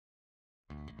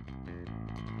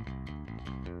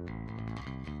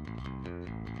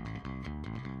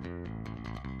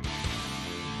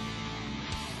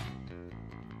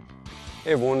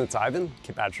Hey everyone, it's Ivan,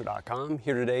 kitbadger.com,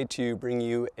 here today to bring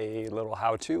you a little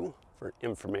how-to for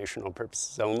informational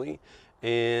purposes only.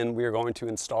 And we are going to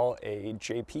install a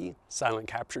JP silent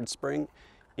captured spring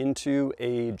into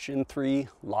a Gen 3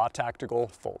 Law Tactical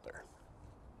folder.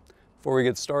 Before we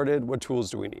get started, what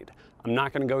tools do we need? I'm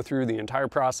not going to go through the entire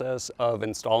process of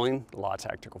installing the Law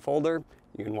Tactical folder.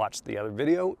 You can watch the other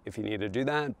video if you need to do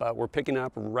that, but we're picking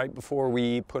up right before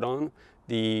we put on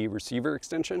the receiver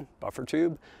extension, buffer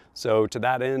tube. So to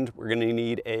that end, we're going to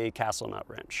need a castle nut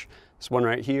wrench. This one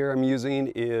right here I'm using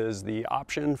is the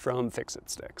option from Fix-It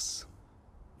Sticks.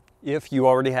 If you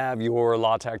already have your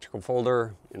Law Tactical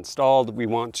folder installed, we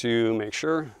want to make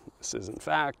sure this is in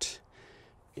fact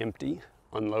empty,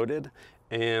 unloaded,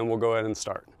 and we'll go ahead and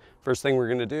start. First thing we're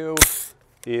going to do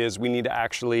is we need to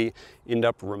actually end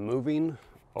up removing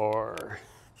our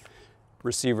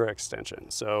receiver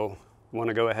extension. So we want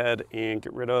to go ahead and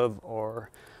get rid of our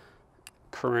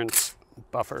current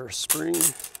buffer spring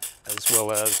as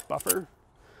well as buffer.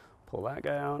 Pull that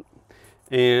guy out.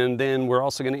 And then we're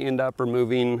also going to end up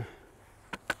removing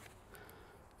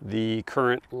the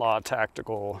current Law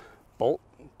Tactical bolt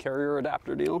carrier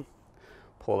adapter deal.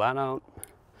 Pull that out.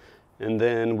 And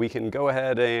then we can go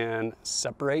ahead and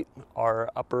separate our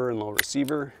upper and lower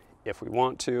receiver if we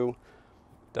want to.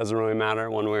 Doesn't really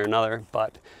matter one way or another,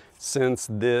 but since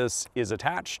this is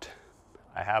attached,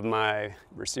 I have my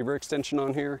receiver extension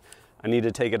on here, I need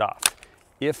to take it off.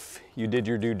 If you did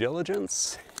your due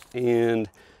diligence and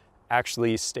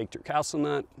actually staked your castle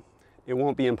nut, it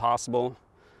won't be impossible,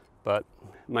 but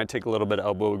it might take a little bit of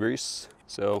elbow grease.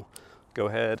 So go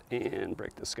ahead and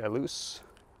break this guy loose.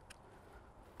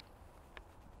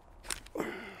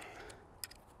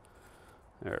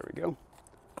 There we go.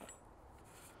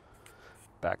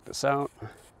 Back this out.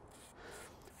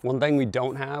 One thing we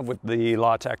don't have with the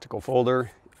Law Tactical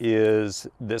folder is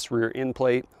this rear end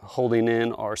plate holding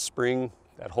in our spring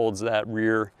that holds that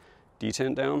rear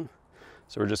detent down.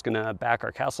 So we're just gonna back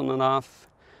our castle nut off,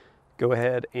 go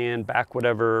ahead and back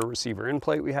whatever receiver end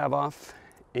plate we have off.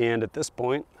 And at this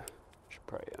point, I should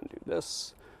probably undo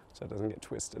this so it doesn't get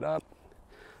twisted up.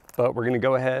 But we're gonna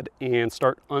go ahead and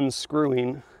start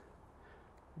unscrewing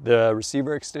the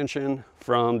receiver extension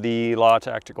from the Law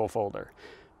Tactical folder.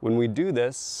 When we do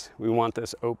this, we want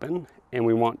this open and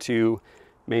we want to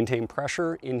maintain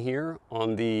pressure in here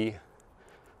on the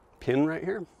pin right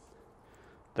here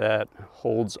that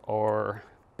holds our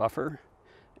buffer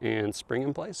and spring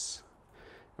in place.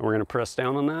 And we're going to press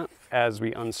down on that as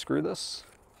we unscrew this.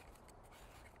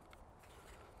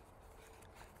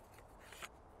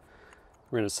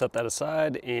 We're going to set that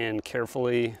aside and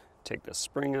carefully take this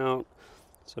spring out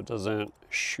so it doesn't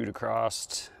shoot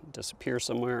across, disappear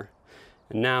somewhere.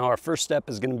 And now our first step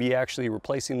is going to be actually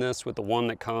replacing this with the one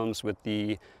that comes with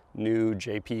the new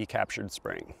JP captured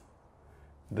spring.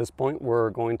 At this point, we're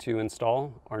going to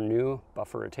install our new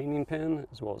buffer retaining pin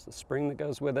as well as the spring that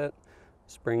goes with it.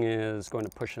 Spring is going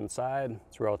to push inside.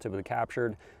 It's relatively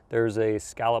captured. There's a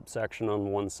scallop section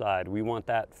on one side. We want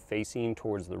that facing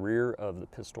towards the rear of the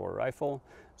pistol or rifle.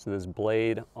 So this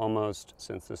blade almost,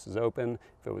 since this is open,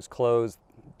 if it was closed,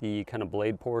 the kind of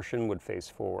blade portion would face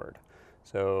forward.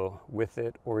 So with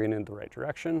it oriented the right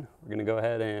direction, we're going to go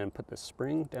ahead and put this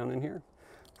spring down in here.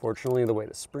 Fortunately, the way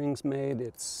the spring's made,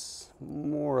 it's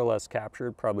more or less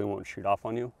captured, probably won't shoot off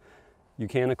on you. You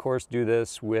can, of course, do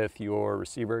this with your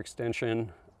receiver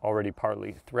extension already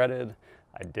partly threaded.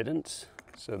 I didn't,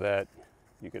 so that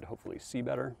you could hopefully see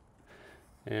better.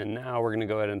 And now we're going to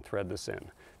go ahead and thread this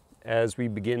in. As we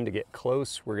begin to get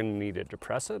close, we're going to need to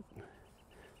depress it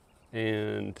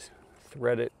and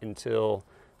thread it until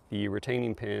the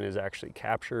retaining pin is actually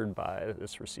captured by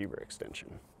this receiver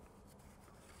extension.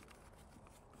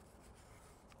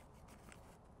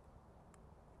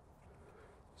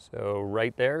 So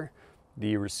right there,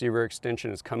 the receiver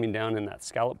extension is coming down in that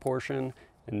scallop portion,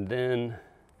 and then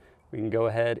we can go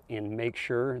ahead and make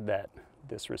sure that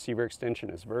this receiver extension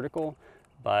is vertical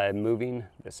by moving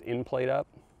this end plate up.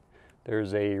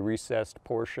 There's a recessed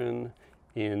portion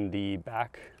in the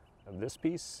back of this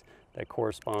piece that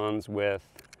corresponds with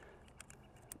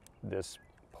this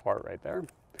part right there.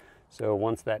 So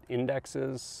once that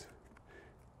indexes,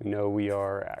 we know we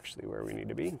are actually where we need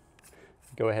to be.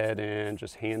 Go ahead and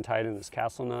just hand tighten this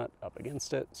castle nut up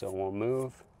against it so it won't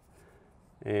move.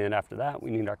 And after that,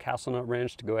 we need our castle nut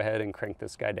wrench to go ahead and crank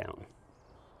this guy down.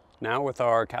 Now with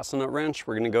our castle nut wrench,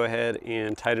 we're going to go ahead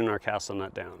and tighten our castle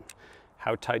nut down.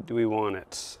 How tight do we want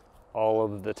it? All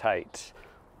of the tight.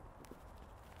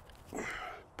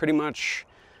 Pretty much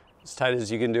as tight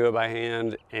as you can do it by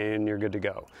hand and you're good to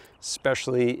go.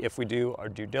 Especially if we do our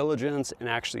due diligence and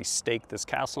actually stake this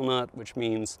castle nut, which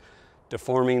means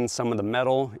deforming some of the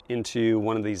metal into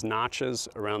one of these notches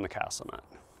around the castle nut.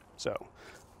 So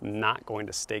I'm not going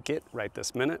to stake it right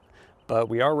this minute, but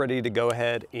we are ready to go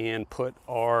ahead and put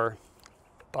our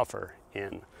buffer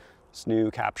in, this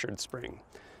new captured spring.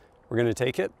 We're going to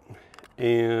take it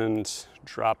and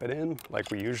drop it in like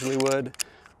we usually would,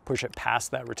 push it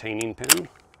past that retaining pin.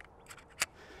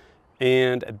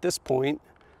 And at this point,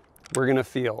 we're going to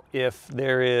feel if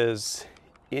there is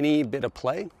any bit of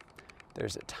play.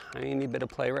 There's a tiny bit of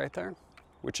play right there,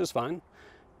 which is fine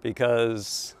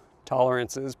because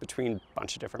tolerances between a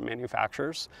bunch of different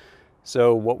manufacturers.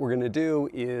 So what we're going to do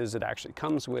is it actually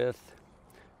comes with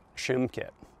a shim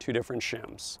kit, 2 different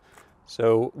shims.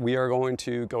 So we are going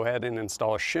to go ahead and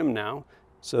install a shim now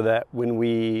so that when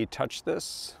we touch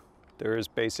this, there is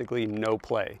basically no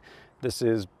play. This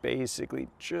is basically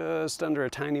just under a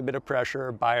tiny bit of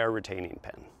pressure by our retaining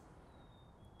pin.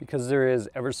 Because there is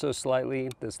ever so slightly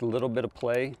this little bit of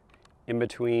play in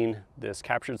between this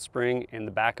captured spring and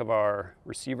the back of our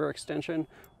receiver extension,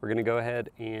 we're going to go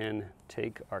ahead and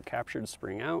take our captured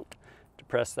spring out,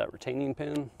 depress that retaining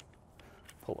pin,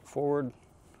 pull it forward,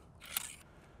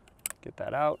 get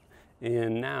that out,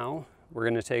 and now we're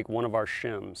going to take one of our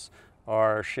shims.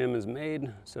 Our shim is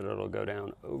made so that it'll go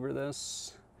down over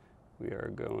this. We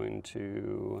are going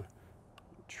to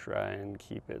try and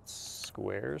keep it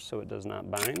square so it does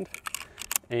not bind,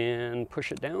 and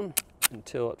push it down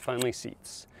until it finally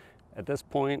seats. At this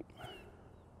point,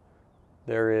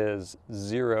 there is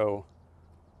 0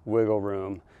 wiggle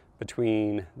room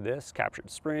between this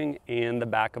captured spring and the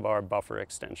back of our buffer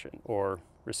extension or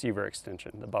receiver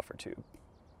extension, the buffer tube.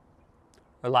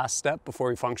 Our last step before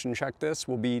we function check this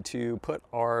will be to put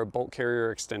our bolt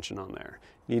carrier extension on there.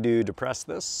 You need to depress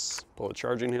this, pull the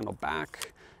charging handle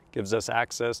back, gives us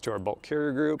access to our bolt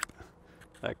carrier group.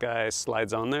 That guy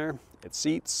slides on there, it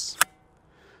seats,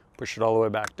 push it all the way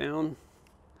back down,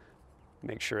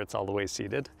 make sure it's all the way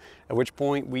seated, at which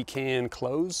point we can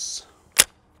close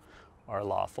our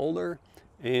law folder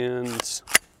and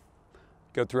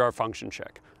go through our function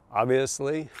check.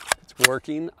 Obviously, it's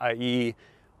working, i.e.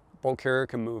 bolt carrier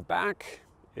can move back.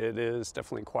 It is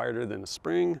definitely quieter than a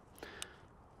spring.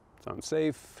 It's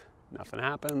unsafe, nothing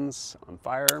happens, on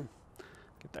fire.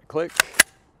 Get that click,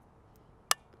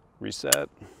 reset,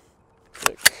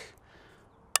 click,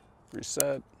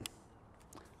 reset,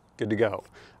 good to go.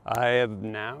 I have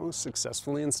now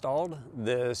successfully installed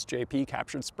this JP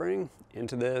captured spring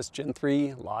into this Gen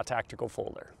 3 Law Tactical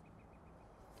folder.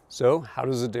 So how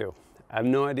does it do? I have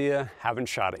no idea, haven't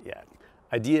shot it yet.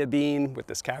 Idea being with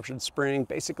this captured spring,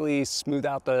 basically smooth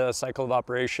out the cycle of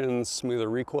operations, smooth the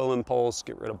recoil impulse,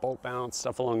 get rid of bolt bounce,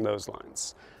 stuff along those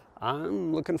lines.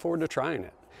 I'm looking forward to trying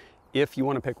it. If you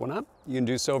want to pick one up, you can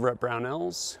do so over at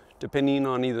Brownells, depending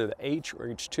on either the H or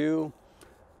H2,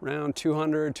 around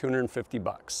 200, 250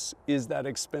 bucks. Is that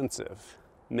expensive?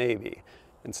 Maybe.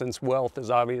 And since wealth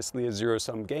is obviously a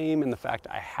zero-sum game and the fact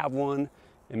I have one,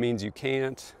 it means you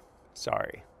can't,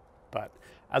 sorry. But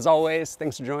as always,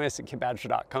 thanks for joining us at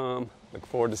KidBadger.com. Look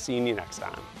forward to seeing you next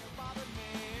time.